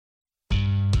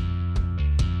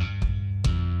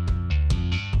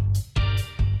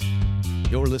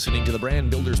You're listening to the Brand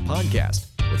Builders Podcast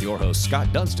with your hosts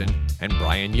Scott Dunston and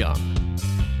Brian Young.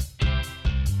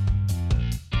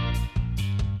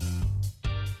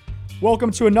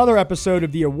 Welcome to another episode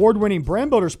of the award-winning Brand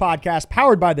Builders Podcast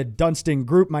powered by the Dunston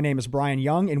Group. My name is Brian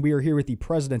Young, and we are here with the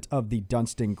president of the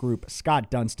Dunston Group,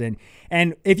 Scott Dunston.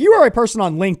 And if you are a person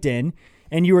on LinkedIn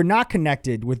and you are not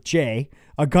connected with Jay,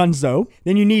 a gunzo,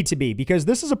 then you need to be, because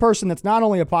this is a person that's not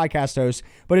only a podcast host,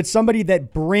 but it's somebody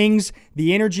that brings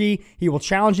the energy. He will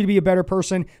challenge you to be a better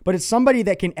person, but it's somebody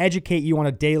that can educate you on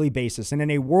a daily basis. And in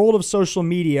a world of social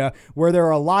media where there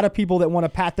are a lot of people that want to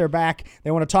pat their back, they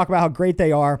want to talk about how great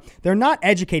they are, they're not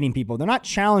educating people. They're not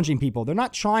challenging people. They're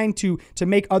not trying to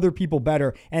make other people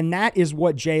better. And that is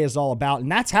what Jay is all about.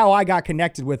 And that's how I got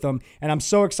connected with him. And I'm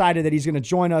so excited that he's going to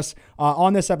join us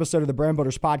on this episode of the Brand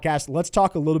Builders Podcast. Let's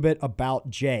talk a little bit about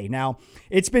Jay. Now,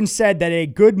 it's been said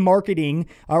that good marketing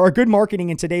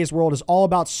in today's world is all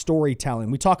about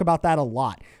storytelling. We talk about that a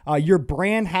lot. Your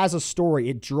brand has a story.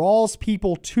 It draws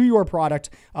people to your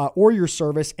product or your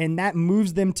service, and that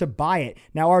moves them to buy it.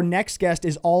 Now, our next guest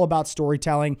is all about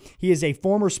storytelling. He is a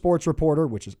former sports reporter,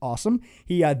 which is awesome.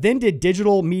 He then did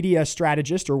digital media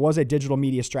strategist, or was a digital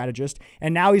media strategist,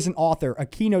 and now he's an author, a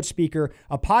keynote speaker,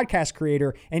 a podcast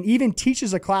creator, and even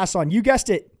teaches a class on, you guessed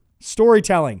it,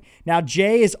 storytelling. Now,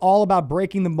 Jay is all about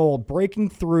breaking the mold, breaking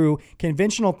through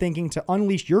conventional thinking to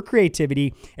unleash your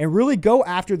creativity and really go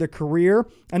after the career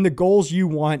and the goals you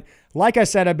want. Like I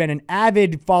said, I've been an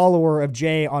avid follower of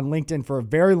Jay on LinkedIn for a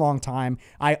very long time.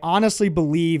 I honestly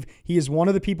believe he is one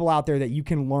of the people out there that you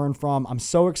can learn from. I'm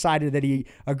so excited that he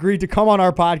agreed to come on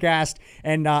our podcast,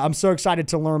 and I'm so excited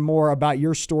to learn more about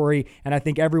your story, and I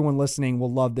think everyone listening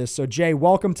will love this. So, Jay,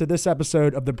 welcome to this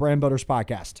episode of the Brand Builders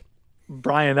Podcast.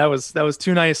 Brian, that was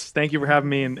too nice. Thank you for having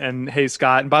me. And hey,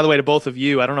 Scott. And by the way, to both of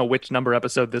you, I don't know which number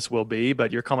episode this will be,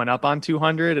 but you're coming up on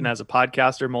 200. And as a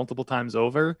podcaster multiple times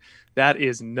over, that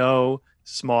is no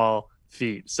small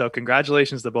feat. So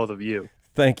congratulations to both of you.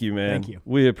 Thank you, man. Thank you.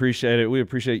 We appreciate it. We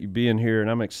appreciate you being here,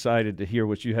 and I'm excited to hear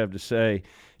what you have to say.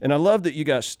 And I love that you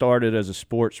got started as a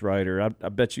sports writer. I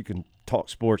bet you can talk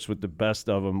sports with the best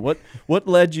of them. What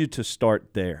led you to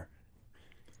start there?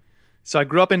 So I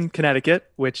grew up in Connecticut,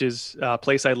 which is a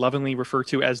place I lovingly refer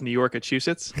to as New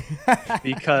York-a-Chusets,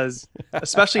 because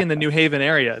especially in the New Haven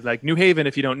area, like New Haven,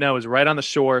 if you don't know, is right on the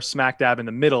shore, smack dab in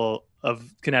the middle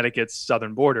of Connecticut's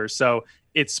southern border. So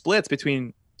it splits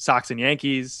between Sox and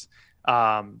Yankees.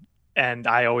 And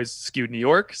I always skewed New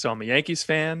York. So I'm a Yankees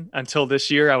fan. Until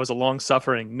this year, I was a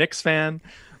long-suffering Knicks fan.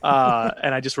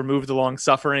 And I just removed the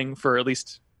long-suffering for at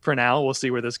least for now. We'll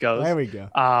see where this goes. There we go.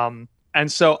 And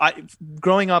so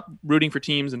growing up rooting for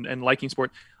teams and liking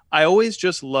sport, I always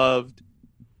just loved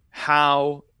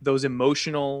how those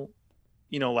emotional,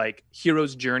 like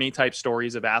hero's journey type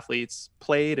stories of athletes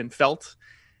played and felt.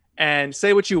 And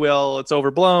say what you will, it's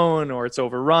overblown or it's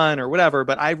overrun or whatever,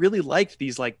 but I really liked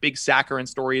these like big saccharine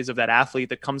stories of that athlete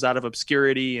that comes out of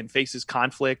obscurity and faces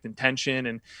conflict and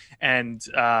tension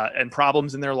and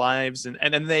problems in their lives, and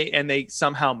then they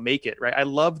somehow make it, right? I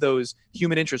love those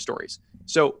human interest stories.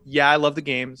 So yeah, I love the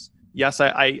games. Yes,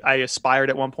 I aspired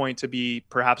at one point to be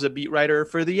perhaps a beat writer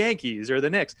for the Yankees or the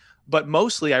Knicks, but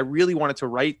mostly I really wanted to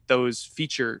write those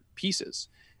feature pieces.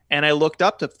 And I looked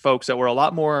up to folks that were a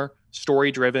lot more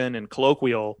story driven and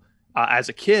colloquial as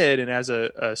a kid and as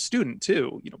a student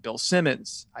too. Bill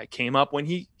Simmons, I came up when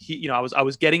he I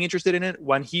was getting interested in it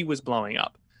when he was blowing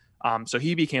up. So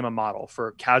he became a model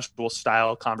for casual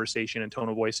style conversation and tone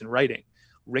of voice and writing.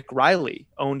 Rick Riley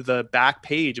owned the back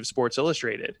page of Sports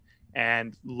Illustrated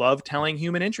and loved telling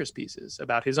human interest pieces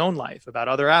about his own life, about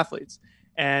other athletes.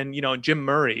 And, Jim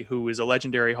Murray, who is a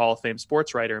legendary Hall of Fame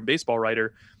sports writer and baseball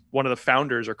writer, one of the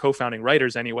founders or co-founding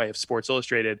writers anyway of Sports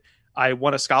Illustrated, I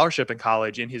won a scholarship in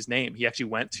college in his name. He actually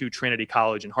went to Trinity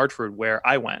College in Hartford, where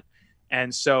I went.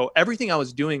 And so everything I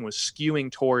was doing was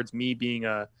skewing towards me being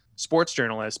a sports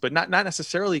journalist, but not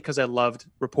necessarily because I loved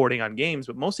reporting on games,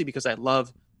 but mostly because I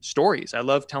love stories. I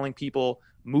love telling people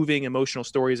moving emotional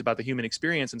stories about the human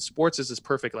experience, and sports is this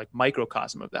perfect like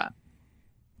microcosm of that.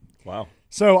 Wow.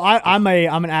 So I'm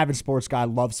an avid sports guy. I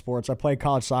love sports. I played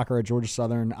college soccer at Georgia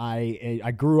Southern.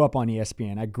 I grew up on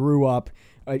ESPN. I grew up,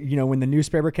 when the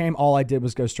newspaper came, all I did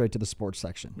was go straight to the sports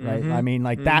section, right? Mm-hmm. I mean,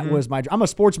 that was I'm a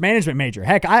sports management major.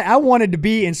 Heck, I wanted to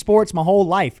be in sports my whole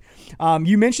life.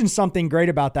 You mentioned something great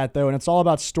about that, though, and it's all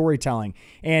about storytelling.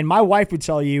 And my wife would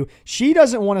tell you she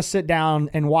doesn't want to sit down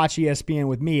and watch ESPN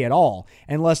with me at all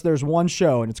unless there's one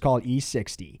show, and it's called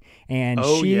E60. And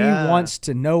she wants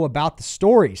to know about the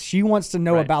stories. She wants to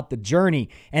know about the journey,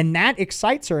 and that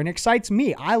excites her and excites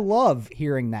me. I love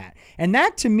hearing that. And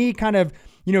that, to me, kind of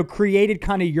created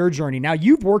kind of your journey. Now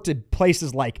you've worked at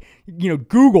places like,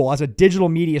 Google as a digital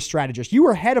media strategist. You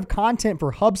were head of content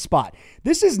for HubSpot.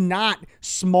 This is not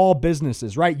small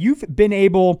businesses, right? You've been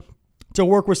able to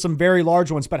work with some very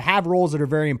large ones, but have roles that are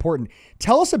very important.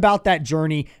 Tell us about that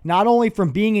journey, not only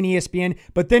from being in ESPN,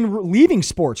 but then leaving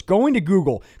sports, going to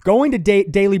Google, going to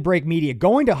Daily Break Media,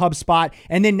 going to HubSpot,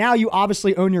 and then now you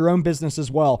obviously own your own business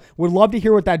as well. Would love to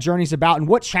hear what that journey's about and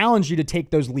what challenged you to take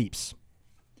those leaps.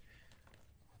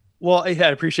 Well, I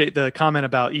appreciate the comment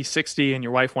about E60 and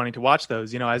your wife wanting to watch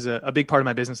those. As a big part of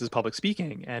my business is public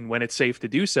speaking. And when it's safe to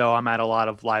do so, I'm at a lot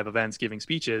of live events giving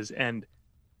speeches. And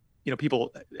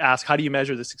people ask, how do you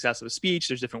measure the success of a speech?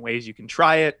 There's different ways you can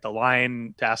try it. The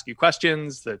line to ask you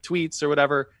questions, the tweets or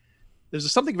whatever.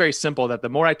 There's something very simple that the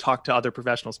more I talk to other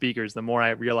professional speakers, the more I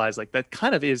realize that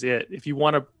kind of is it. If you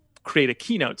want to create a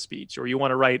keynote speech or you want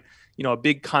to write, a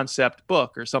big concept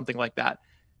book or something like that,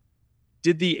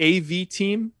 did the AV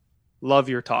team love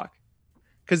your talk?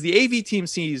 Because the AV team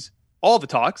sees all the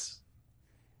talks.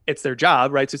 It's their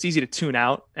job, right? So it's easy to tune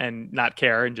out and not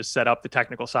care and just set up the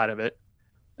technical side of it.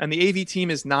 And the AV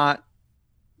team is not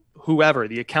whoever,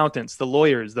 the accountants, the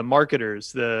lawyers, the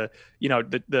marketers, the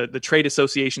trade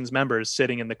associations members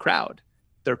sitting in the crowd.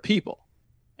 They're people.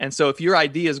 And so if your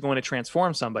idea is going to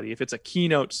transform somebody, if it's a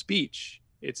keynote speech,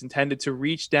 it's intended to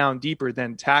reach down deeper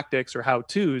than tactics or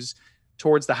how-tos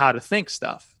towards the how to think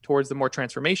stuff, towards the more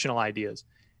transformational ideas.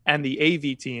 And the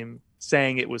AV team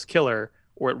saying it was killer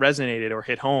or it resonated or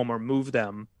hit home or moved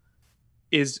them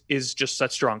is just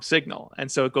such strong signal.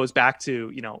 And so it goes back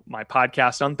to, my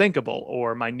podcast Unthinkable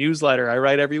or my newsletter I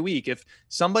write every week. If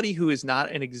somebody who is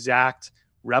not an exact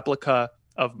replica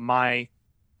of my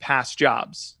past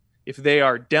jobs, if they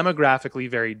are demographically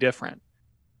very different,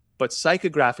 but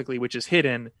psychographically, which is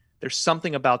hidden, there's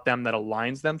something about them that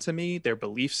aligns them to me, their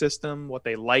belief system, what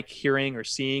they like hearing or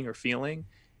seeing or feeling.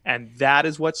 And that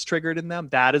is what's triggered in them.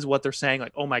 That is what they're saying,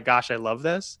 oh my gosh, I love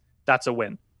this. That's a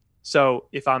win. So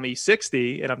if I'm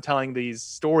E60 and I'm telling these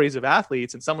stories of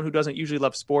athletes and someone who doesn't usually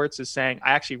love sports is saying,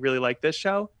 I actually really like this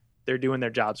show, they're doing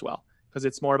their jobs well, because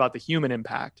it's more about the human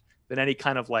impact than any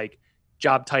kind of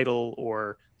job title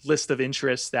or list of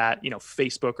interests that,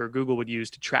 Facebook or Google would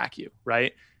use to track you,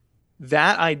 right?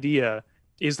 That idea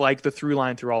is like the through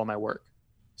line through all of my work.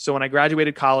 So when I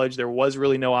graduated college, there was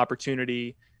really no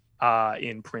opportunity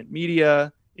in print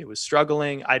media. It was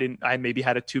struggling. I maybe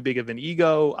had too big of an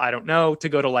ego, I don't know, to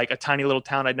go to a tiny little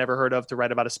town I'd never heard of to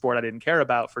write about a sport I didn't care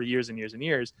about for years and years and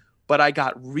years. But I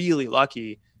got really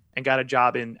lucky and got a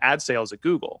job in ad sales at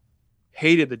Google.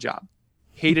 Hated the job.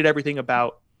 Hated everything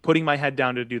about putting my head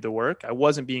down to do the work. I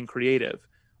wasn't being creative.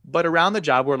 But around the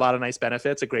job were a lot of nice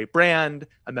benefits, a great brand.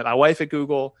 I met my wife at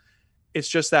Google. It's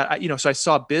just that, so I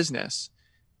saw business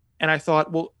and I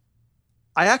thought, well,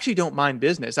 I actually don't mind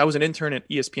business. I was an intern at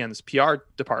ESPN's PR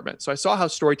department. So I saw how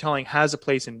storytelling has a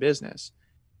place in business.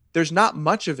 There's not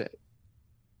much of it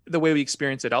the way we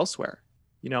experience it elsewhere.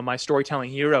 My storytelling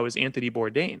hero is Anthony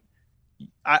Bourdain.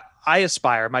 I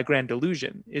aspire, my grand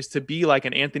delusion is to be like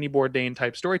an Anthony Bourdain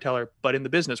type storyteller, but in the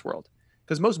business world.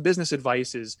 Because most business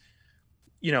advice is,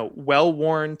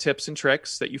 well-worn tips and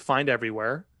tricks that you find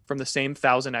everywhere from the same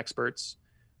 1,000 experts.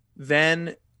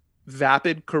 Then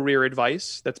vapid career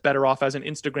advice that's better off as an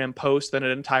Instagram post than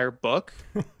an entire book,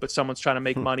 but someone's trying to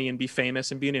make money and be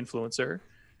famous and be an influencer.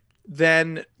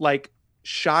 Then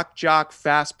shock jock,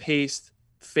 fast-paced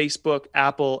Facebook,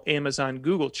 Apple, Amazon,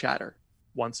 Google chatter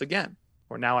once again.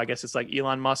 Or now I guess it's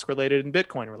Elon Musk related and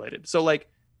Bitcoin related. So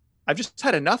I've just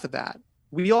had enough of that.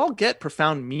 We all get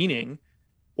profound meaning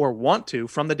or want to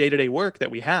from the day-to-day work that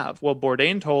we have. Well,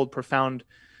 Bourdain told profound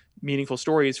meaningful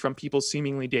stories from people's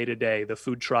seemingly day-to-day, the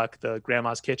food truck, the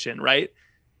grandma's kitchen, right?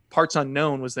 Parts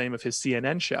Unknown was the name of his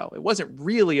CNN show. It wasn't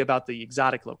really about the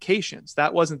exotic locations.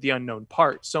 That wasn't the unknown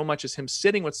part, so much as him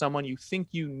sitting with someone you think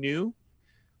you knew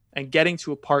and getting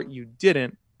to a part you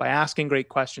didn't by asking great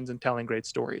questions and telling great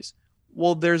stories.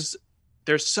 Well, there's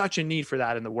such a need for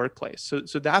that in the workplace.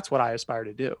 So that's what I aspire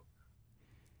to do.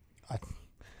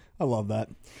 I love that.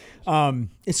 And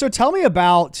so tell me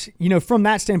about, from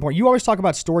that standpoint, you always talk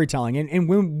about storytelling. And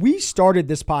when we started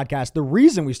this podcast, the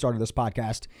reason we started this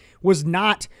podcast was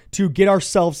not to get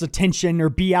ourselves attention or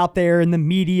be out there in the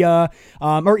media,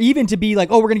 or even to be we're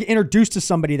going to get introduced to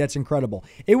somebody that's incredible.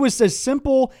 It was as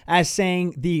simple as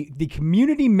saying the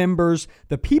community members,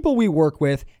 the people we work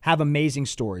with have amazing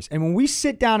stories. And when we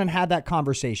sit down and have that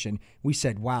conversation, we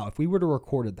said, wow, if we were to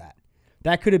recorded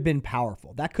that could have been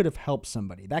powerful. That could have helped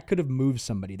somebody. That could have moved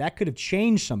somebody. That could have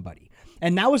changed somebody.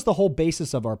 And that was the whole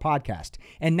basis of our podcast.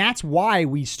 And that's why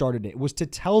we started it, was to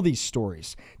tell these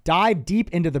stories, dive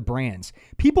deep into the brands.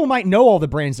 People might know all the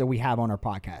brands that we have on our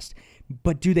podcast.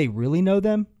 but do they really know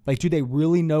them? Like, do they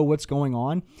really know what's going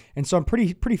on? And so I'm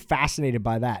pretty fascinated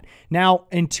by that. Now,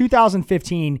 in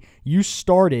 2015, you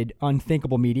started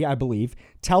Unthinkable Media, I believe.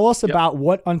 Tell us about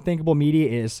what Unthinkable Media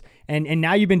is. And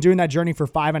now you've been doing that journey for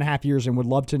 5.5 years and would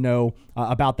love to know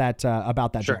about that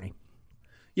Sure. journey.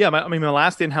 Yeah, my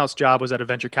last in-house job was at a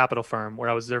venture capital firm where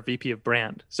I was their VP of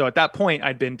brand. So at that point,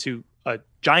 I'd been to a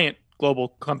giant global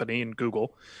company in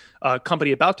Google, a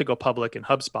company about to go public in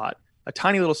HubSpot, a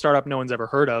tiny little startup no one's ever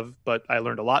heard of, but I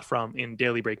learned a lot from in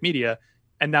Daily Break Media,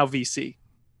 and now VC.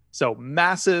 So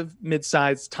massive,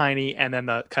 mid-sized, tiny, and then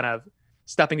the kind of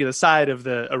stepping to the side of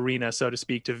the arena, so to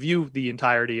speak, to view the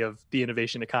entirety of the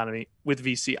innovation economy with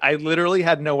VC. I literally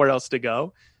had nowhere else to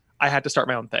go. I had to start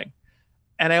my own thing.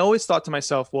 And I always thought to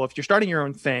myself, well, if you're starting your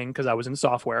own thing, because I was in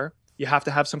software, you have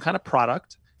to have some kind of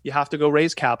product. You have to go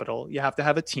raise capital. You have to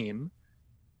have a team.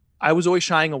 I was always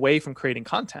shying away from creating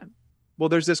content. Well,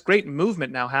 there's this great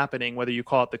movement now happening, whether you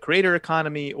call it the creator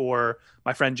economy, or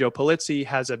my friend Joe Polizzi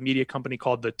has a media company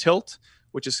called The Tilt,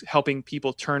 which is helping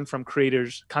people turn from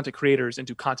content creators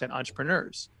into content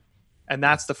entrepreneurs. And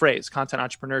that's the phrase, content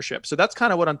entrepreneurship. So that's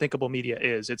kind of what Unthinkable Media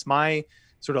is. It's my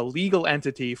sort of legal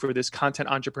entity for this content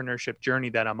entrepreneurship journey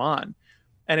that I'm on.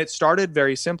 And it started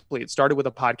very simply. It started with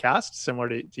a podcast similar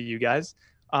to you guys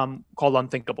called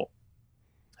Unthinkable.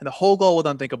 And the whole goal with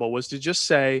Unthinkable was to just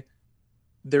say,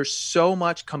 there's so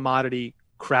much commodity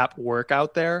crap work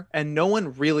out there, and no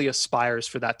one really aspires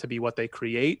for that to be what they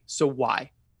create. So why?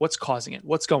 What's causing it?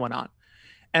 What's going on?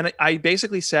 And I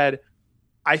basically said,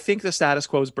 I think the status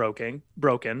quo is broken.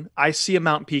 I see a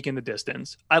mountain peak in the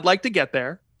distance. I'd like to get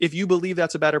there. If you believe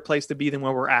that's a better place to be than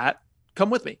where we're at, come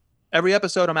with me. Every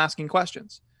episode, I'm asking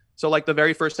questions. So like the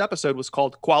very first episode was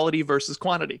called Quality versus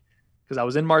Quantity, because I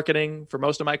was in marketing for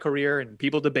most of my career, and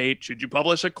people debate, should you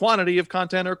publish a quantity of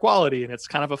content or quality? And it's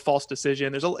kind of a false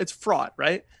decision. It's fraud,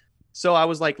 right? So I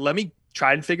was like, let me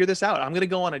try and figure this out. I'm going to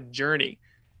go on a journey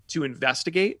to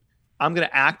investigate. I'm going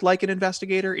to act like an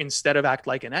investigator instead of act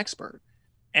like an expert.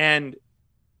 And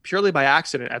purely by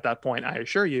accident at that point, I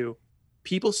assure you,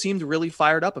 people seemed really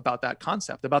fired up about that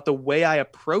concept, about the way I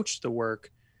approached the work.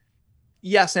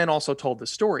 Yes, and also told the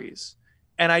stories.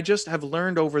 And I just have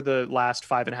learned over the last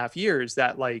 5.5 years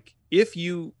that, like, if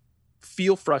you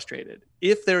feel frustrated,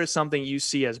 if there is something you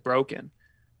see as broken,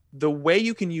 the way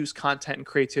you can use content and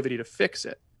creativity to fix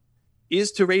it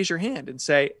is to raise your hand and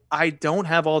say, I don't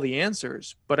have all the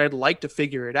answers, but I'd like to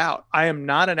figure it out. I am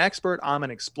not an expert. I'm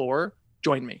an explorer.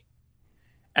 Join me.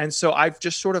 And so I've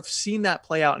just sort of seen that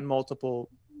play out in multiple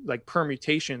like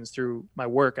permutations through my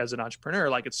work as an entrepreneur.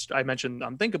 Like I mentioned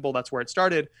Unthinkable, that's where it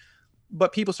started.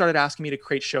 But people started asking me to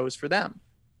create shows for them.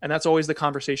 And that's always the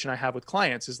conversation I have with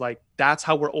clients is like, that's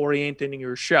how we're orienting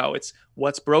your show. It's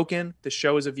what's broken. The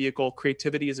show is a vehicle.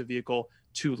 Creativity is a vehicle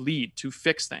to lead, to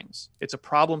fix things. It's a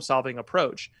problem-solving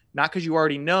approach, not because you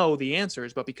already know the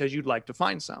answers, but because you'd like to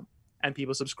find some. And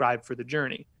people subscribe for the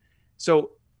journey.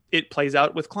 So it plays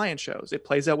out with client shows. It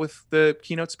plays out with the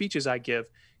keynote speeches I give.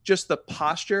 Just the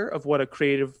posture of what a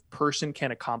creative person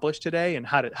can accomplish today and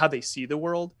how they see the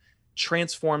world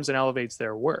transforms and elevates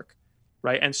their work,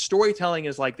 right? And storytelling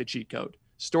is like the cheat code.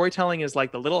 Storytelling is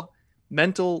like the little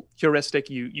mental heuristic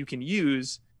you can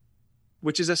use,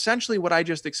 which is essentially what I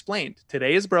just explained.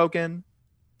 Today is broken.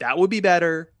 That would be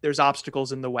better. There's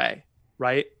obstacles in the way,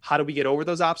 right? How do we get over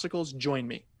those obstacles? Join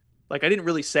me. Like I didn't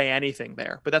really say anything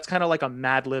there, but that's kind of like a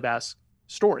Mad Lib-esque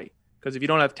story. Because if you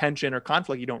don't have tension or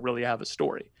conflict, you don't really have a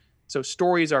story. So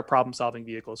stories are problem-solving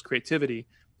vehicles. Creativity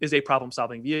is a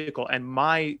problem-solving vehicle. And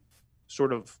my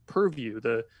sort of purview,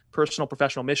 the personal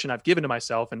professional mission I've given to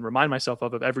myself and remind myself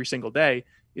of every single day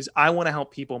is I want to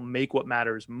help people make what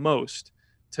matters most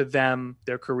to them,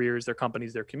 their careers, their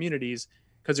companies, their communities,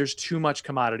 because there's too much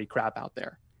commodity crap out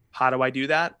there. How do I do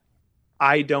that?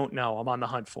 I don't know. I'm on the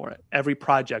hunt for it. Every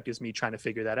project is me trying to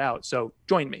figure that out. So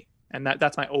join me. And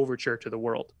that's my overture to the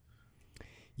world.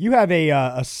 You have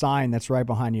a sign that's right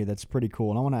behind you that's pretty cool.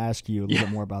 And I want to ask you a little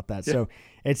bit more about that. So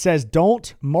it says,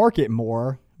 don't market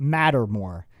more, matter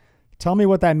more. Tell me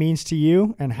what that means to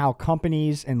you and how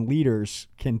companies and leaders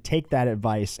can take that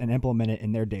advice and implement it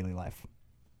in their daily life.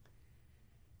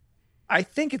 I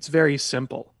think it's very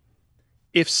simple.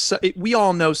 We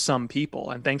all know some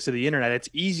people, and thanks to the internet, it's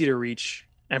easy to reach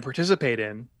and participate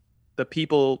in the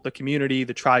people, the community,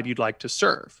 the tribe you'd like to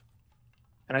serve.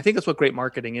 And I think that's what great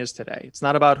marketing is today. It's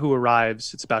not about who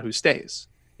arrives, it's about who stays.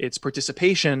 It's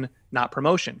participation, not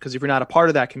promotion. Because if you're not a part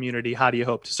of that community, how do you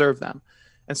hope to serve them?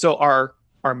 And so our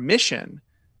mission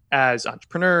as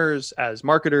entrepreneurs, as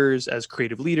marketers, as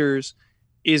creative leaders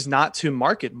is not to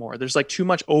market more. There's like too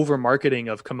much over marketing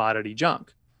of commodity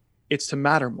junk. It's to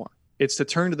matter more. It's to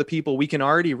turn to the people we can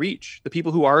already reach, the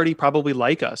people who already probably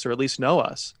like us or at least know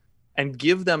us, and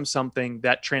give them something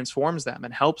that transforms them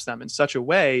and helps them in such a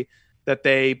way that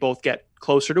they both get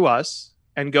closer to us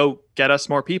and go get us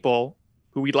more people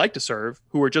who we'd like to serve,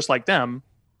 who are just like them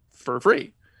for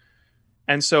free.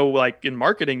 And so like in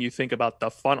marketing, you think about the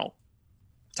funnel.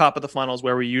 Top of the funnel is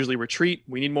where we usually retreat.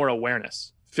 We need more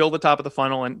awareness. Fill the top of the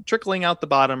funnel and trickling out the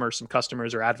bottom are some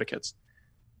customers or advocates.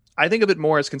 I think of it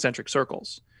more as concentric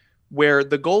circles, where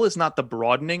the goal is not the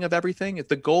broadening of everything.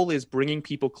 The goal is bringing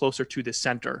people closer to the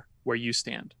center where you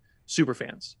stand,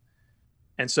 superfans.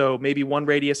 And so maybe one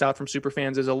radius out from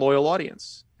superfans is a loyal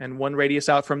audience, and one radius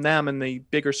out from them and the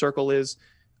bigger circle is,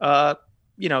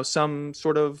 some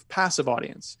sort of passive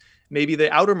audience. Maybe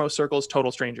the outermost circle is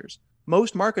total strangers.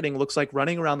 Most marketing looks like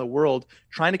running around the world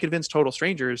trying to convince total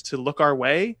strangers to look our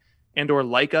way and or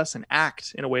like us and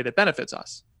act in a way that benefits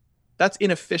us. That's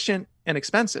inefficient and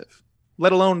expensive,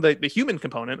 let alone the human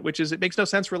component, which is it makes no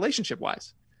sense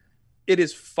relationship-wise. It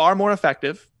is far more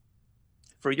effective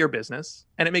for your business,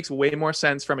 and it makes way more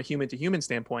sense from a human-to-human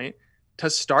standpoint to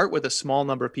start with a small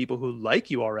number of people who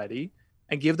like you already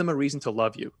and give them a reason to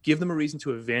love you, give them a reason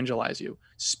to evangelize you,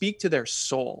 speak to their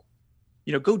soul.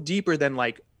 Go deeper than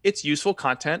like it's useful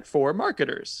content for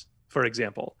marketers, for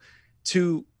example,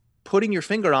 to putting your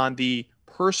finger on the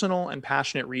personal and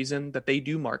passionate reason that they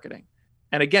do marketing.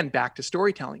 And again, back to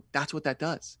storytelling. That's what that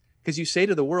does. Because you say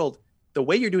to the world, the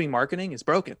way you're doing marketing is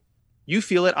broken. You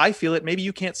feel it. I feel it. Maybe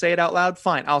you can't say it out loud.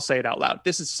 Fine. I'll say it out loud.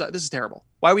 This is terrible.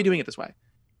 Why are we doing it this way?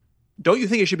 Don't you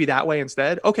think it should be that way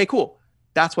instead? Okay, cool.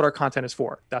 That's what our content is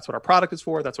for. That's what our product is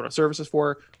for. That's what our service is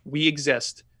for. We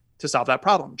exist to solve that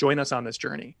problem. Join us on this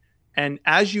journey. And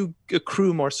as you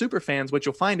accrue more super fans, what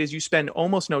you'll find is you spend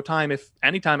almost no time, if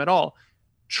any time at all,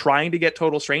 trying to get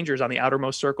total strangers on the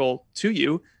outermost circle to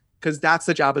you, because that's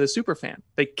the job of the super fan.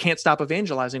 They can't stop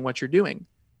evangelizing what you're doing.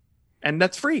 And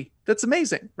that's free. That's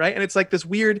amazing, right? And it's like this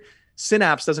weird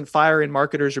synapse doesn't fire in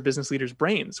marketers or business leaders'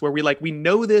 brains where we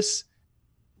know this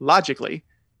logically,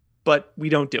 but we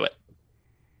don't do it.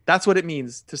 That's what it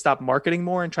means to stop marketing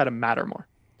more and try to matter more.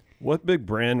 What big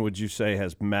brand would you say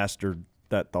has mastered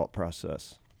that thought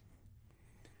process?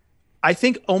 I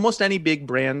think almost any big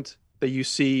brand that you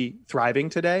see thriving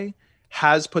today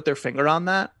has put their finger on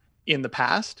that in the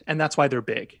past, and that's why they're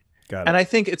big. Got it. And I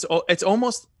think it's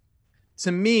almost,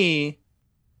 to me,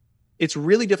 it's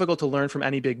really difficult to learn from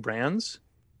any big brands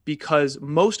because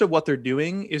most of what they're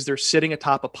doing is they're sitting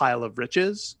atop a pile of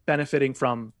riches, benefiting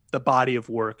from the body of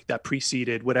work that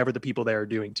preceded whatever the people there are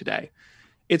doing today.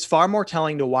 It's far more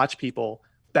telling to watch people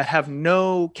that have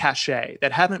no cachet,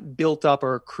 that haven't built up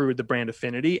or accrued the brand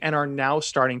affinity and are now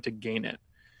starting to gain it.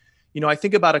 I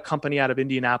think about a company out of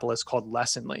Indianapolis called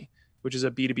Lessonly, which is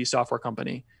a B2B software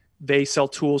company. They sell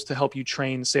tools to help you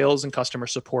train sales and customer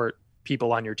support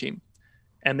people on your team.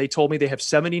 And they told me they have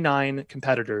 79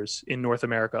 competitors in North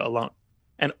America alone.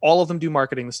 And all of them do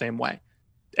marketing the same way.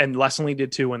 And Lessonly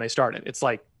did too when they started. It's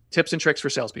like tips and tricks for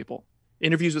salespeople,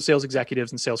 interviews with sales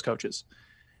executives and sales coaches.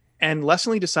 And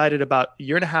Lessonly decided about a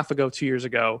year and a half ago, 2 years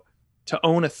ago, to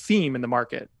own a theme in the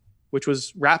market, which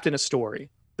was wrapped in a story.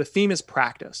 The theme is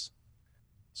practice.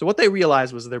 So what they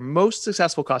realized was their most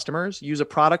successful customers use a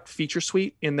product feature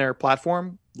suite in their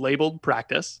platform labeled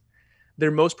practice.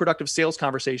 Their most productive sales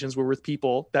conversations were with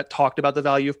people that talked about the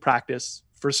value of practice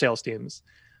for sales teams.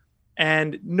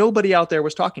 And nobody out there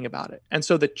was talking about it. And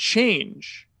so the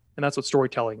change, and that's what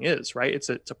storytelling is, right? It's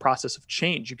a process of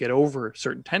change. You get over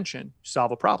certain tension,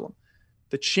 solve a problem.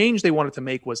 The change they wanted to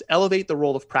make was elevate the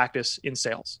role of practice in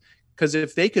sales. Because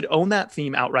if they could own that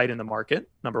theme outright in the market,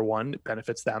 number one, it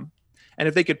benefits them. And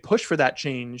if they could push for that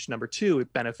change, number two,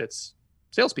 it benefits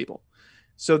salespeople.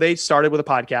 So they started with a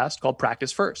podcast called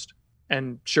Practice First.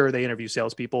 And sure, they interview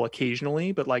salespeople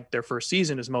occasionally, but like their first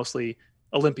season is mostly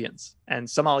Olympians and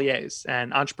sommeliers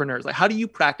and entrepreneurs. Like, how do you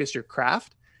practice your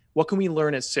craft? What can we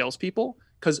learn as salespeople?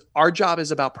 Because our job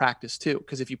is about practice too.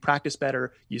 Because if you practice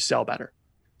better, you sell better.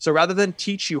 So rather than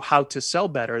teach you how to sell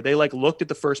better, they looked at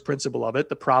the first principle of it.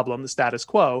 The problem, the status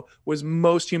quo, was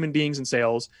most human beings in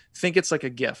sales think it's like a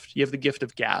gift. You have the gift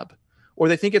of gab, or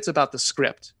they think it's about the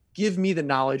script. Give me the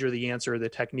knowledge or the answer or the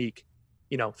technique,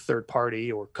 third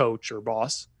party or coach or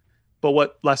boss. But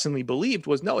what Lessonly believed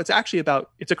was, no, it's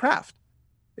a craft.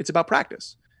 It's about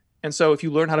practice. And so if you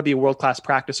learn how to be a world-class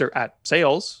practicer at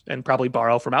sales and probably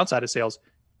borrow from outside of sales,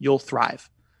 you'll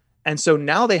thrive. And so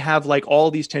now they have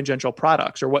all these tangential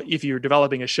products, or what if you're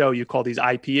developing a show, you call these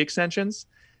IP extensions.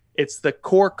 It's the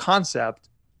core concept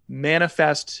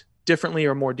manifest differently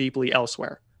or more deeply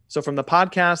elsewhere. So from the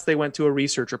podcast, they went to a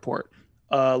research report,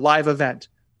 a live event,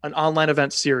 an online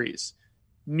event series,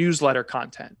 newsletter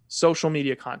content, social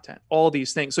media content, all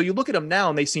these things. So you look at them now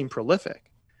and they seem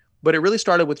prolific, but it really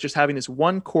started with just having this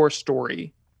one core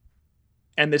story.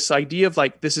 And this idea of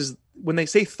like, this is when they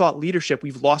say thought leadership,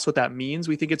 we've lost what that means.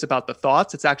 We think it's about the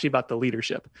thoughts. It's actually about the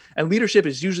leadership. And leadership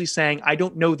is usually saying, I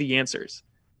don't know the answers.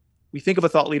 We think of a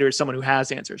thought leader as someone who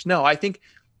has answers. No, I think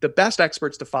the best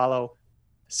experts to follow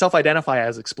self-identify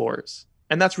as explorers.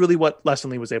 And that's really what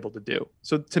Lessonly was able to do.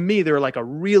 So to me, they're like a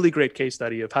really great case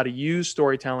study of how to use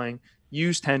storytelling,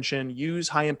 use tension, use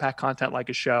high impact content like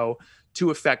a show to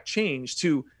affect change,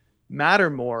 to matter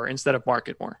more instead of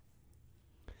market more.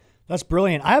 That's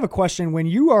brilliant. I have a question. When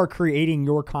you are creating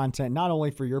your content, not only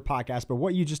for your podcast, but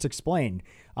what you just explained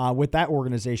with that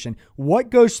organization, what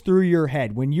goes through your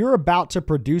head when you're about to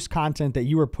produce content that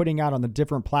you are putting out on the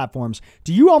different platforms?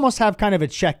 Do you almost have kind of a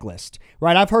checklist,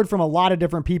 right? I've heard from a lot of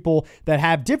different people that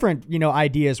have different,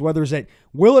 ideas, whether it's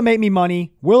will it make me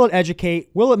money? Will it educate?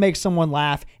 Will it make someone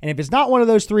laugh? And if it's not one of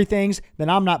those three things, then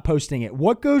I'm not posting it.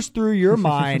 What goes through your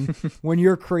mind when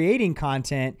you're creating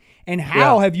content, and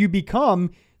how have you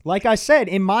become, like I said,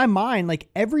 in my mind, like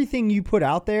everything you put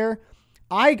out there,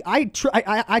 I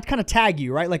kind of tag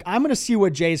you, right? Like I'm going to see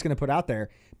what Jay's going to put out there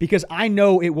because I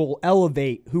know it will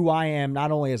elevate who I am,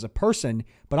 not only as a person,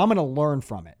 but I'm going to learn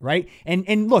from it, right?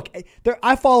 And look,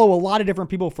 I follow a lot of different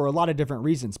people for a lot of different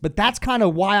reasons, but that's kind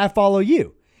of why I follow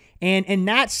you. And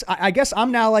that's, I guess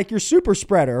I'm now like your super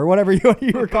spreader or whatever you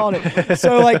were calling it.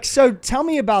 So tell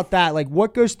me about that. Like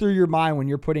what goes through your mind when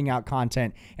you're putting out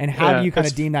content, and how do you kind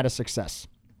of deem that a success?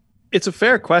 It's a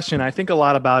fair question. I think a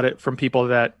lot about it from people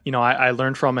that, I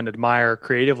learn from and admire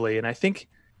creatively. And I think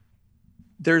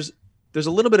there's a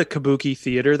little bit of kabuki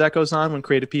theater that goes on when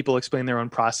creative people explain their own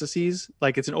processes.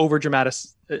 Like it's an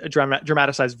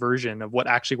dramatized version of what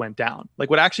actually went down. Like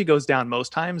what actually goes down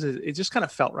most times is it just kind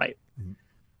of felt right. Mm-hmm.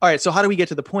 All right. So how do we get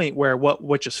to the point where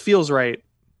what just feels right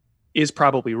is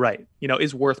probably right,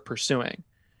 is worth pursuing?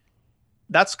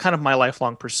 That's kind of my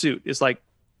lifelong pursuit, is like,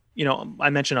 I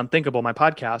mentioned Unthinkable, my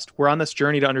podcast. We're on this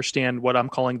journey to understand what I'm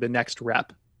calling the next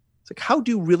rep. It's like, how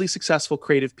do really successful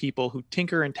creative people who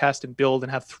tinker and test and build and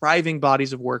have thriving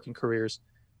bodies of work and careers,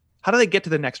 how do they get to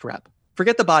the next rep?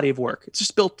 Forget the body of work. It's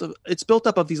just built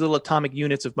up of these little atomic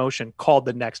units of motion called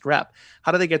the next rep.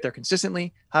 How do they get there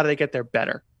consistently? How do they get there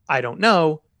better? I don't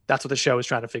know. That's what the show is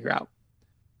trying to figure out.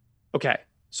 Okay.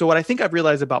 So what I think I've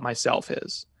realized about myself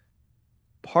is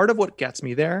part of what gets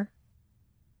me there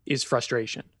is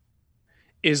frustration.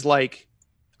 Is like,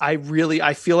 I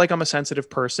feel like I'm a sensitive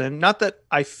person. Not that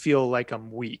I feel like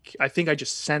I'm weak. I think I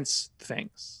just sense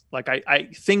things. Like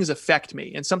things affect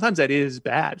me. And sometimes that is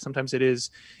bad. Sometimes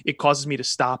it causes me to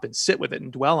stop and sit with it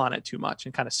and dwell on it too much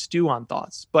and kind of stew on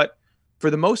thoughts. But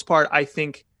for the most part, I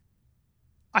think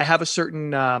I have a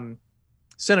certain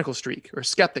cynical streak or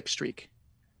skeptic streak.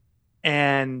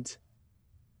 And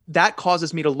that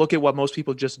causes me to look at what most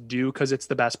people just do because it's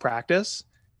the best practice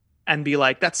and be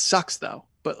like, that sucks though.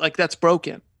 But like, that's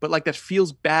broken, but like, that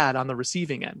feels bad on the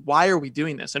receiving end. Why are we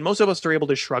doing this? And most of us are able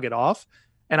to shrug it off,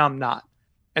 and I'm not.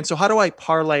 And so how do I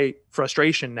parlay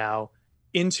frustration now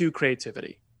into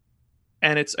creativity?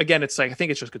 And it's like, I think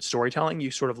it's just good storytelling.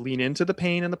 You sort of lean into the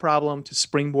pain and the problem to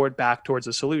springboard back towards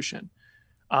a solution.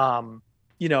 And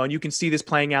you can see this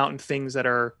playing out in things that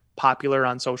are popular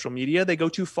on social media. They go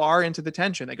too far into the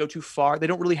tension. They go too far. They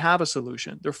don't really have a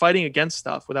solution. They're fighting against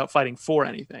stuff without fighting for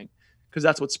anything, because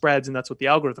that's what spreads and that's what the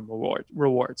algorithm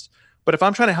rewards. But if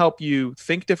I'm trying to help you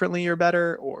think differently or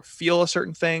better or feel a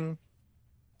certain thing,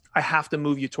 I have to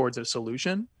move you towards a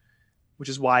solution, which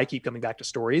is why I keep coming back to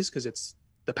stories, because it's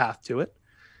the path to it.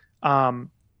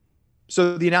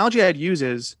 So the analogy I'd use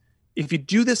is, if you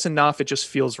do this enough, it just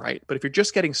feels right. But if you're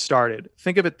just getting started,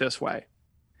 think of it this way.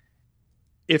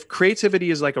 If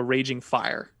creativity is like a raging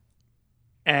fire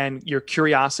and your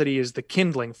curiosity is the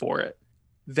kindling for it,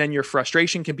 then your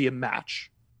frustration can be a match.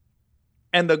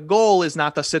 And the goal is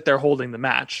not to sit there holding the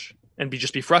match and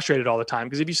just be frustrated all the time.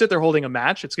 Because if you sit there holding a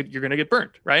match, you're going to get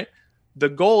burnt, right? The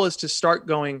goal is to start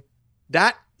going,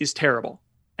 that is terrible,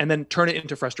 and then turn it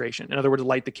into frustration. In other words,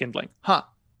 light the kindling.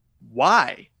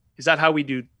 Why? Is that how we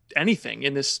do anything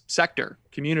in this sector,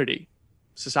 community,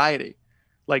 society?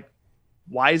 Like,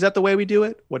 why is that the way we do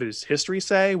it? What does history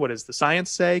say? What does the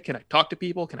science say? Can I talk to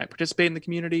people? Can I participate in the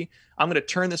community? I'm going to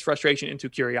turn this frustration into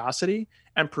curiosity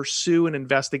and pursue and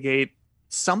investigate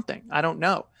something. I don't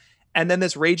know. And then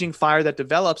this raging fire that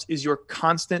develops is your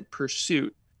constant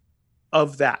pursuit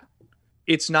of that.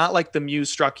 It's not like the muse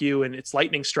struck you and it's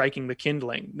lightning striking the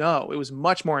kindling. No, it was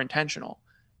much more intentional.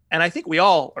 And I think we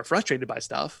all are frustrated by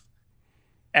stuff,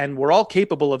 and we're all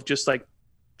capable of just like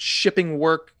shipping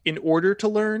work in order to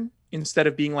learn instead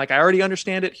of being like, I already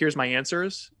understand it, here's my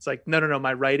answers. It's like, no,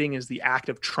 my writing is the act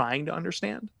of trying to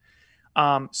understand.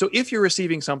 So if you're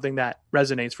receiving something that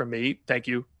resonates from me, thank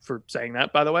you for saying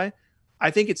that, by the way.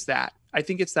 I think it's that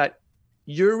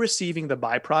you're receiving the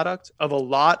byproduct of a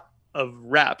lot of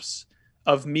reps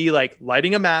of me like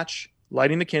lighting a match,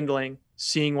 lighting the kindling,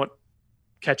 seeing what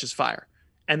catches fire,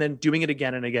 and then doing it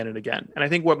again and again and again. And I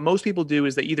think what most people do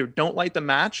is they either don't light the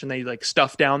match and they like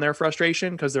stuff down their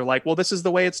frustration because they're like, well, this is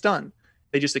the way it's done.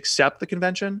 They just accept the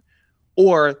convention,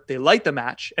 or they light the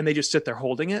match and they just sit there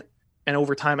holding it. And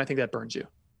over time, I think that burns you.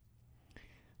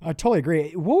 I totally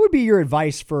agree. What would be your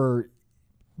advice for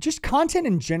just content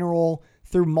in general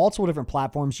through multiple different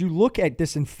platforms? You look at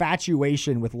this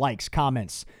infatuation with likes,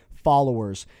 comments,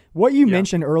 followers. What you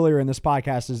mentioned earlier in this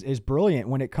podcast is brilliant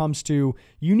when it comes to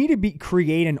you need to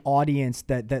create an audience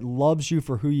that loves you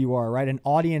for who you are, right? An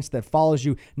audience that follows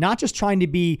you, not just trying to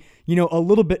be, a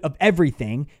little bit of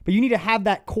everything, but you need to have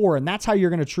that core, and that's how you're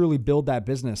going to truly build that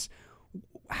business.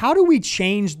 How do we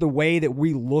change the way that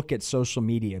we look at social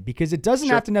media? Because it doesn't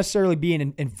have to necessarily be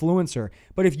an influencer,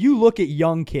 but if you look at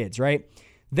young kids, right?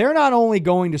 They're not only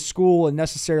going to school and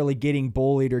necessarily getting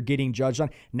bullied or getting judged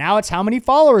on. Now it's how many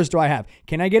followers do I have?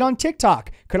 Can I get on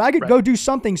TikTok? Could I go do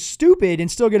something stupid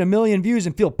and still get 1 million views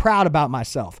and feel proud about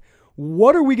myself?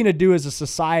 What are we going to do as a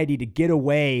society to get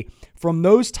away from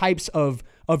those types of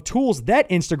tools that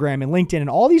Instagram and LinkedIn and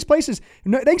all these places,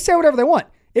 they can say whatever they want.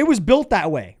 It was built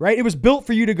that way, right? It was built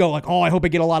for you to go like, oh, I hope I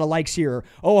get a lot of likes here. Or,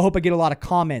 oh, I hope I get a lot of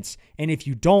comments. And if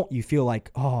you don't, you feel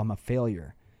like, oh, I'm a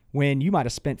failure, when you might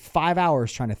have spent 5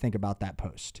 hours trying to think about that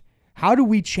post. How do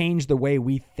we change the way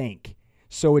we think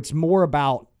so it's more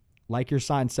about, like your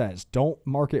sign says, don't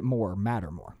market more,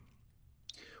 matter more?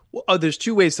 Well, there's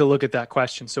two ways to look at that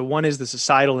question. So one is the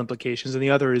societal implications, and the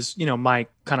other is, my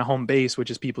kind of home base,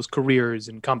 which is people's careers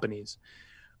and companies.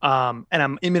 And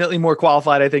I'm eminently more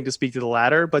qualified, I think, to speak to the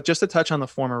latter. But just to touch on the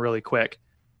former really quick,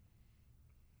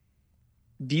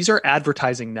 these are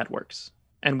advertising networks,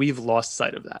 and we've lost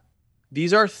sight of that.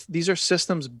 These are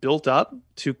systems built up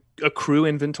to accrue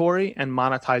inventory and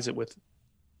monetize it with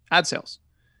ad sales.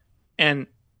 And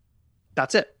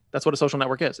that's it. That's what a social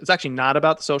network is. It's actually not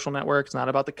about the social network. It's not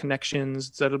about the connections.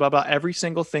 It's about every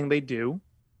single thing they do,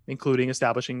 including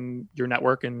establishing your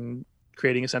network and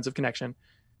creating a sense of connection,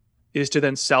 is to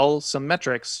then sell some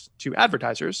metrics to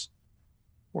advertisers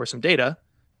or some data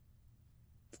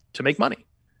to make money.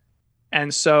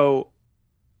 And so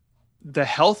the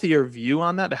healthier view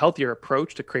on that, the healthier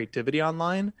approach to creativity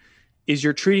online is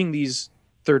you're treating these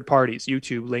third parties,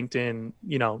 YouTube,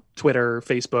 LinkedIn, Twitter,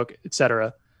 Facebook,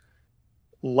 etc.,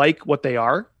 like what they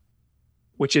are,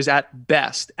 which is at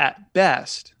best,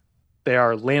 they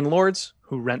are landlords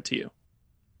who rent to you.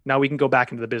 Now we can go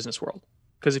back into the business world.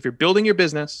 Because if you're building your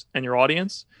business and your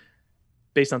audience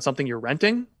based on something you're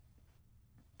renting,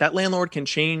 that landlord can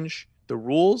change the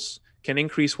rules, can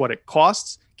increase what it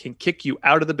costs, can kick you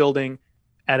out of the building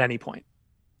at any point.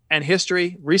 And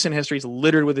recent history is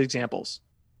littered with examples.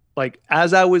 Like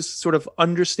as I was sort of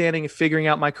understanding and figuring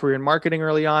out my career in marketing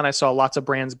early on, I saw lots of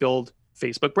brands build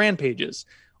Facebook brand pages.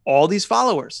 All these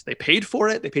followers, they paid for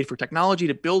it. They paid for technology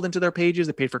to build into their pages.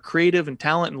 They paid for creative and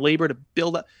talent and labor to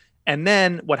build up. And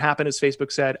then what happened is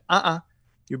Facebook said,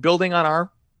 you're building on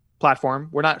our platform.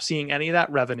 We're not seeing any of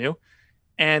that revenue.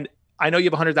 And I know you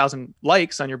have 100,000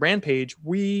 likes on your brand page.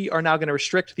 We are now going to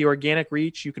restrict the organic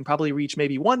reach. You can probably reach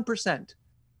maybe 1%.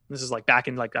 This is like back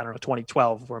in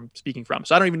 2012 where I'm speaking from.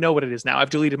 So I don't even know what it is now.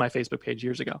 I've deleted my Facebook page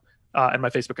years ago and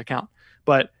my Facebook account.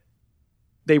 But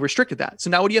they restricted that. So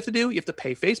now what do you have to do? You have to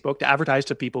pay Facebook to advertise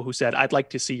to people who said, I'd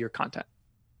like to see your content.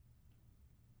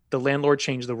 The landlord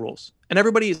changed the rules. And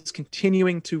everybody is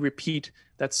continuing to repeat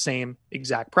that same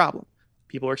exact problem.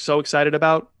 People are so excited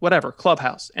about whatever,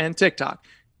 Clubhouse and TikTok.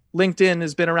 LinkedIn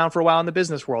has been around for a while in the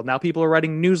business world. Now people are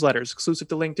writing newsletters exclusive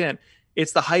to LinkedIn.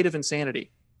 It's the height of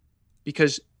insanity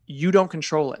because you don't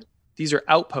control it. These are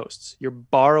outposts. You're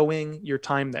borrowing your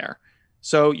time there.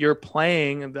 So you're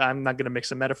playing, I'm not going to mix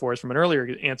some metaphors from an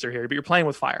earlier answer here, but you're playing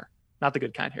with fire, not the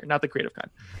good kind here, not the creative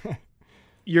kind.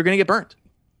 You're going to get burnt.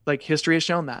 Like history has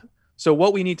shown that. So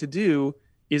what we need to do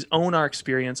is own our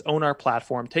experience, own our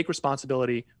platform, take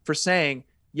responsibility for saying,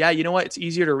 yeah, you know what? It's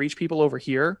easier to reach people over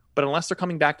here, but unless they're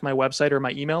coming back to my website or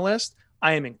my email list,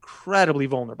 I am incredibly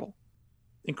vulnerable.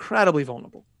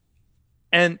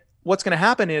 And what's going to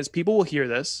happen is people will hear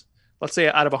this. Let's say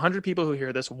out of 100 people who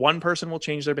hear this, one person will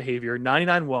change their behavior,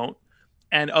 99 won't.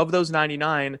 And of those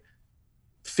 99,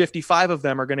 55 of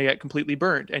them are going to get completely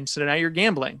burned. And so now you're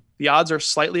gambling. The odds are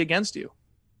slightly against you.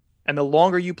 And the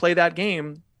longer you play that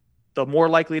game, the more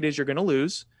likely it is you're going to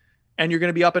lose and you're going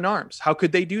to be up in arms. How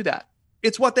could they do that?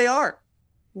 It's what they are.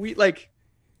 we like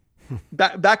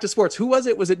back to sports. Who was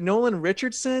it? Was it Nolan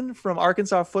Richardson from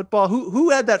Arkansas football? Who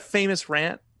had that famous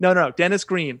rant? No, Dennis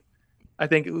Green, I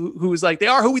think, who was like, they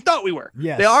are who we thought we were.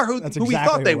 Yes, they are who that's we exactly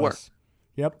thought they what it were. was.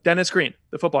 Yep. Dennis Green,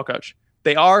 the football coach.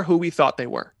 They are who we thought they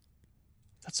were.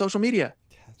 That's social media.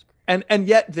 And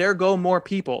yet there go more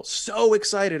people so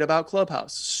excited about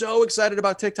Clubhouse, so excited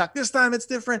about TikTok. This time it's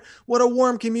different. What a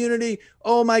warm community.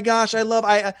 Oh my gosh,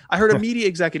 I heard a media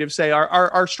executive say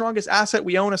our strongest asset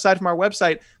we own aside from our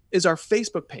website is our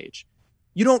Facebook page.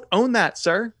 You don't own that,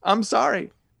 sir. I'm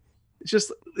sorry. It's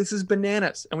just, this is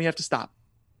bananas and we have to stop.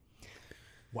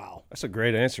 Wow. That's a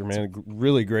great answer, man.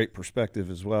 Really great perspective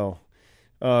as well.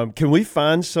 Can we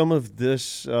find some of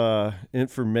this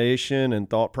information and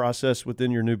thought process within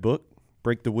your new book,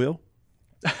 Break the Wheel?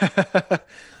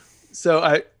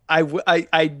 So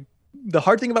the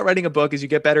hard thing about writing a book is you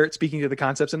get better at speaking to the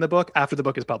concepts in the book after the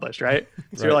book is published, right?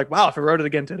 So you're like, wow, if I wrote it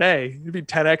again today, it'd be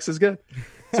 10x as good.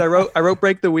 So I wrote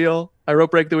Break the Wheel. I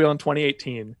wrote Break the Wheel in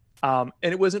 2018. And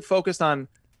it wasn't focused on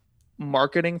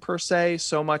marketing per se,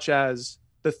 so much as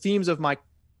the themes of my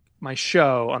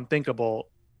show, Unthinkable,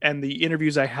 and the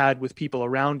interviews I had with people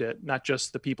around it, not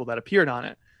just the people that appeared on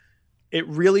it. It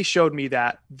really showed me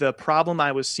that the problem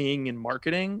I was seeing in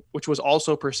marketing, which was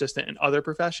also persistent in other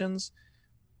professions,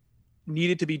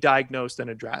 needed to be diagnosed and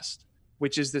addressed,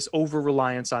 which is this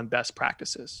over-reliance on best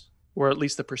practices, or at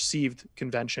least the perceived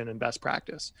convention and best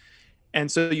practice.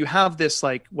 And so you have this,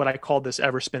 like what I call this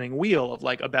ever-spinning wheel of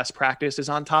like a best practice is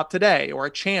on top today, or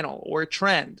a channel, or a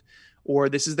trend, or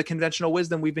this is the conventional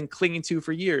wisdom we've been clinging to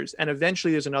for years. And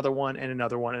eventually there's another one and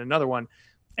another one and another one.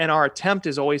 And our attempt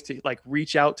is always to like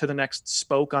reach out to the next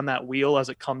spoke on that wheel as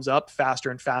it comes up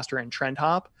faster and faster and trend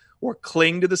hop, or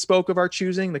cling to the spoke of our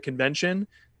choosing, the convention.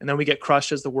 And then we get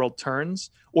crushed as the world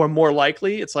turns, or more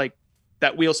likely it's like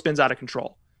that wheel spins out of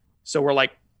control. So we're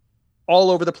like all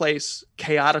over the place,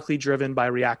 chaotically driven by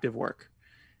reactive work.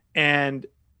 And,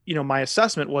 you know, my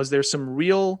assessment was there's some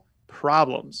real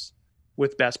problems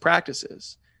with best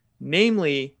practices.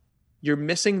 Namely, you're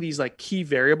missing these like key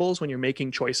variables when you're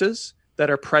making choices that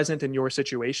are present in your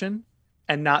situation,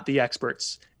 and not the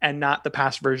experts, and not the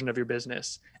past version of your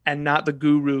business, and not the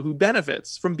guru who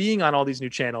benefits from being on all these new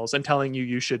channels and telling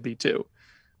you should be too.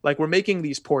 Like, we're making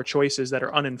these poor choices that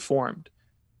are uninformed.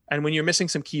 And when you're missing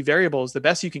some key variables, the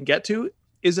best you can get to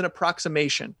is an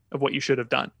approximation of what you should have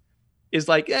done. Is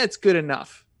like, it's good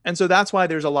enough. And so that's why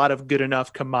there's a lot of good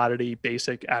enough commodity,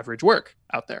 basic, average work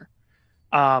out there.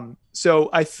 So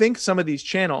I think some of these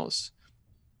channels,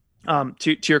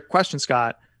 to your question,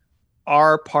 Scott,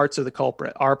 are parts of the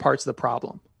culprit, are parts of the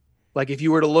problem. Like if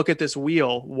you were to look at this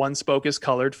wheel, one spoke is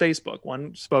colored Facebook,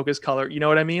 one spoke is colored, you know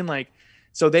what I mean? Like,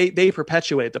 so they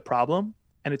perpetuate the problem,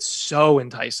 and it's so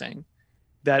enticing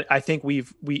that I think we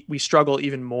struggle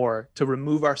even more to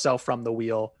remove ourselves from the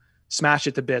wheel, smash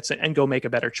it to bits, and go make a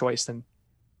better choice than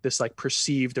this like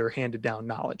perceived or handed down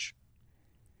knowledge.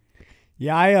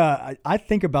 Yeah, I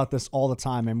think about this all the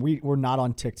time, and we're not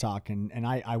on TikTok, and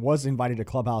I was invited to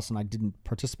Clubhouse, and I didn't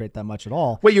participate that much at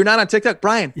all. Wait, you're not on TikTok?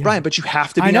 Brian, but you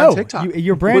have to be I know. on TikTok.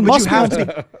 Your brand must be on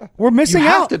TikTok. We're missing out. You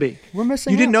have to be. We're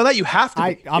missing out. You didn't know that? You have to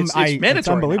be. It's mandatory. It's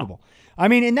unbelievable. Now. I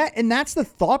mean, and that's the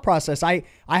thought process. I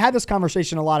had this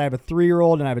conversation a lot. I have a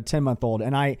 3-year-old and I have a 10-month-old,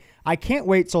 and I can't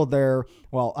wait till they're,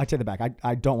 well, I take it back.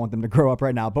 I don't want them to grow up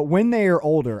right now, but when they are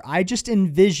older, I just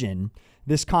envision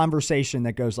this conversation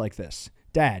that goes like this.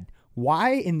 Dad,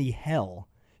 why in the hell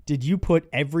did you put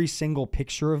every single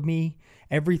picture of me,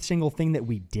 every single thing that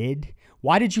we did?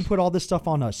 Why did you put all this stuff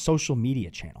on a social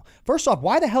media channel? First off,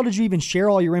 why the hell did you even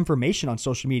share all your information on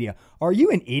social media? Are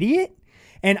you an idiot?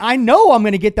 And I know I'm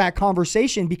going to get that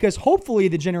conversation because hopefully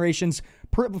the generations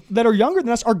that are younger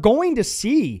than us are going to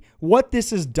see what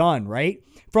this has done, right?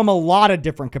 From a lot of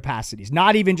different capacities,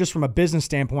 not even just from a business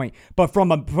standpoint, but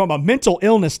from a mental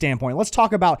illness standpoint. Let's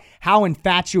talk about how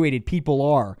infatuated people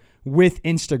are with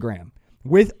Instagram,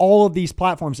 with all of these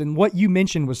platforms. And what you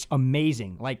mentioned was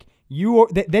amazing. Like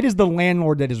that is the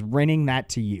landlord that is renting that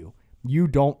to you. You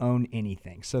don't own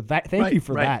anything. So thank you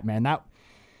for that, man.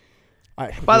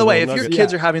 By the way, if your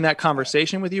kids are having that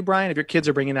conversation with you, Brian, if your kids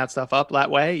are bringing that stuff up that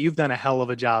way, you've done a hell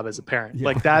of a job as a parent. Yeah.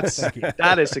 Like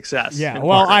that is success. Yeah.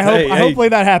 Well, hopefully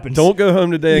that happens. Don't go home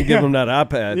today and give them that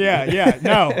iPad. Yeah.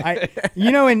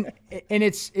 No, and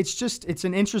it's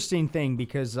an interesting thing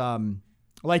because,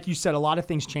 like you said, a lot of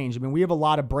things change. I mean, we have a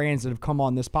lot of brands that have come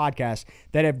on this podcast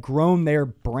that have grown their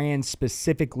brand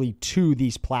specifically to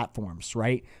these platforms,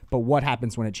 right? But what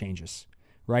happens when it changes?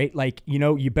 Right? Like,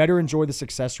 you better enjoy the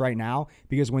success right now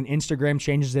because when Instagram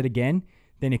changes it again,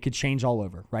 then it could change all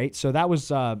over, right? So that was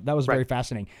very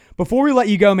fascinating. Before we let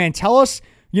you go, man, tell us,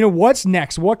 what's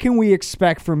next? What can we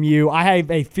expect from you? I have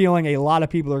a feeling a lot of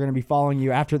people are going to be following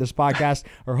you after this podcast,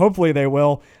 or hopefully they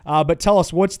will. But tell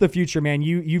us, what's the future, man?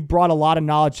 You've brought a lot of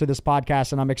knowledge to this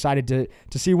podcast, and I'm excited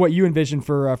to see what you envision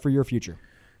for your future.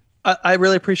 I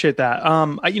really appreciate that.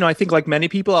 I think like many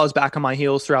people, I was back on my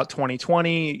heels throughout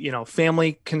 2020,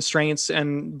 family constraints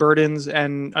and burdens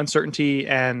and uncertainty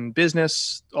and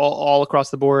business all across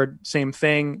the board. Same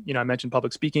thing. I mentioned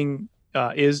public speaking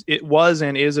was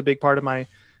and is a big part of my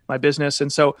business.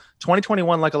 And so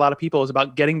 2021, like a lot of people, is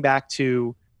about getting back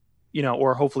to,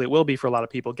 or hopefully it will be for a lot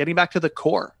of people, getting back to the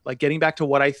core, like getting back to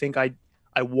what I think I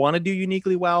want to do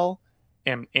uniquely well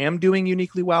and am doing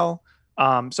uniquely well.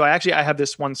 So I have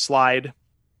this one slide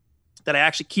that I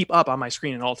actually keep up on my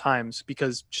screen at all times,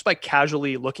 because just by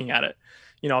casually looking at it,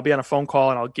 I'll be on a phone call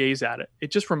and I'll gaze at it.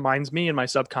 It just reminds me in my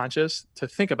subconscious to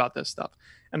think about this stuff.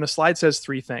 And the slide says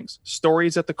 3 things: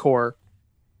 stories at the core,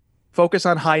 focus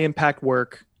on high impact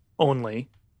work only,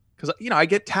 because, I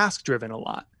get task driven a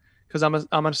lot because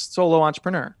I'm a solo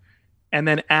entrepreneur, and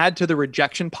then add to the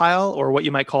rejection pile, or what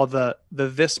you might call the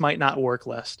this might not work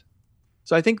list.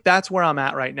 So I think that's where I'm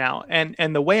at right now.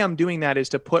 And the way I'm doing that is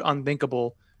to put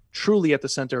unthinkable truly at the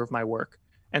center of my work.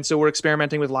 And so we're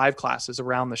experimenting with live classes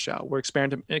around the show. We're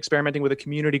experimenting with a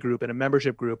community group and a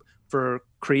membership group for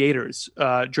creators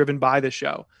driven by the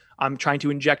show. I'm trying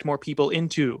to inject more people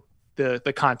into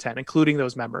the content, including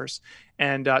those members.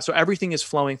 And so everything is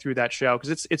flowing through that show,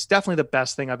 because it's definitely the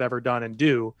best thing I've ever done and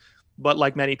do. But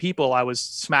like many people, I was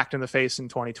smacked in the face in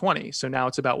 2020. So now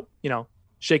it's about,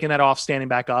 shaking that off, standing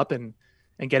back up, and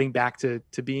getting back to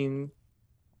being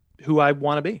who I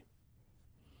want to be.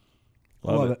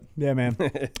 Love it. Yeah, man.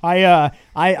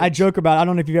 I joke about, I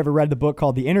don't know if you've ever read the book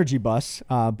called The Energy Bus,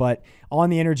 but On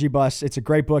the Energy Bus, it's a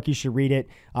great book. You should read it.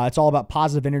 It's all about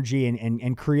positive energy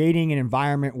and creating an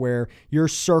environment where your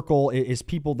circle is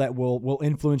people that will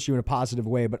influence you in a positive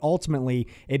way. But ultimately,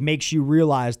 it makes you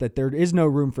realize that there is no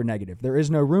room for negative. There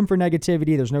is no room for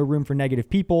negativity. There's no room for negative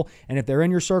people. And if they're in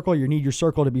your circle, you need your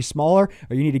circle to be smaller,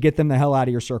 or you need to get them the hell out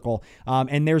of your circle.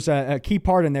 And there's a key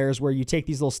part in there is where you take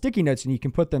these little sticky notes and you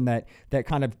can put them that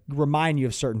kind of remind you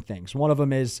of certain things. One of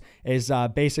them is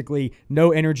basically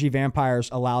no energy vampires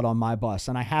allowed on my bus.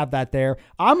 And I have that there.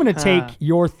 I'm going to take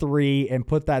your 3 and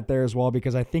put that there as well,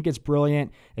 because I think it's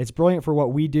brilliant. It's brilliant for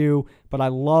what we do, but I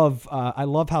love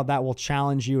how that will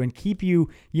challenge you and keep you,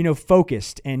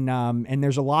 focused. And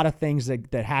there's a lot of things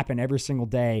that happen every single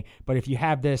day. But if you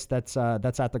have this, that's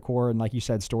at the core. And like you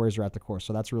said, stories are at the core.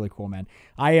 So that's really cool, man.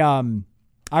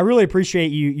 I really appreciate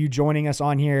you joining us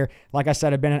on here. Like I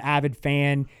said, I've been an avid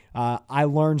fan. I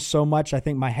learned so much. I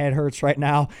think my head hurts right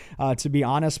now, to be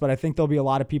honest, but I think there'll be a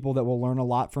lot of people that will learn a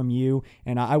lot from you.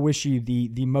 And I wish you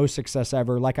the most success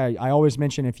ever. Like I always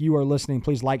mention, if you are listening,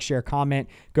 please like, share, comment.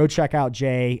 Go check out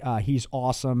Jay. He's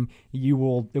awesome. It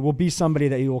will be somebody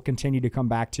that you will continue to come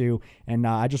back to. And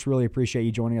I just really appreciate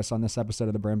you joining us on this episode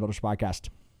of the Brand Builders Podcast.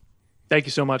 Thank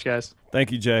you so much, guys.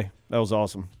 Thank you, Jay. That was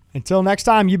awesome. Until next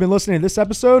time, you've been listening to this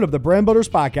episode of the Brand Builders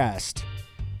Podcast.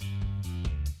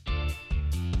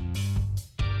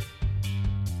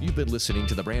 You've been listening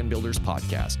to the Brand Builders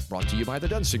Podcast, brought to you by the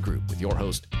Dunston Group with your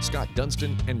host, Scott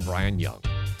Dunston and Brian Young.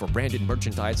 For branded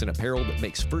merchandise and apparel that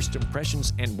makes first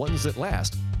impressions and ones that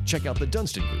last, check out the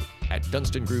Dunston Group at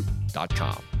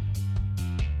dunstongroup.com.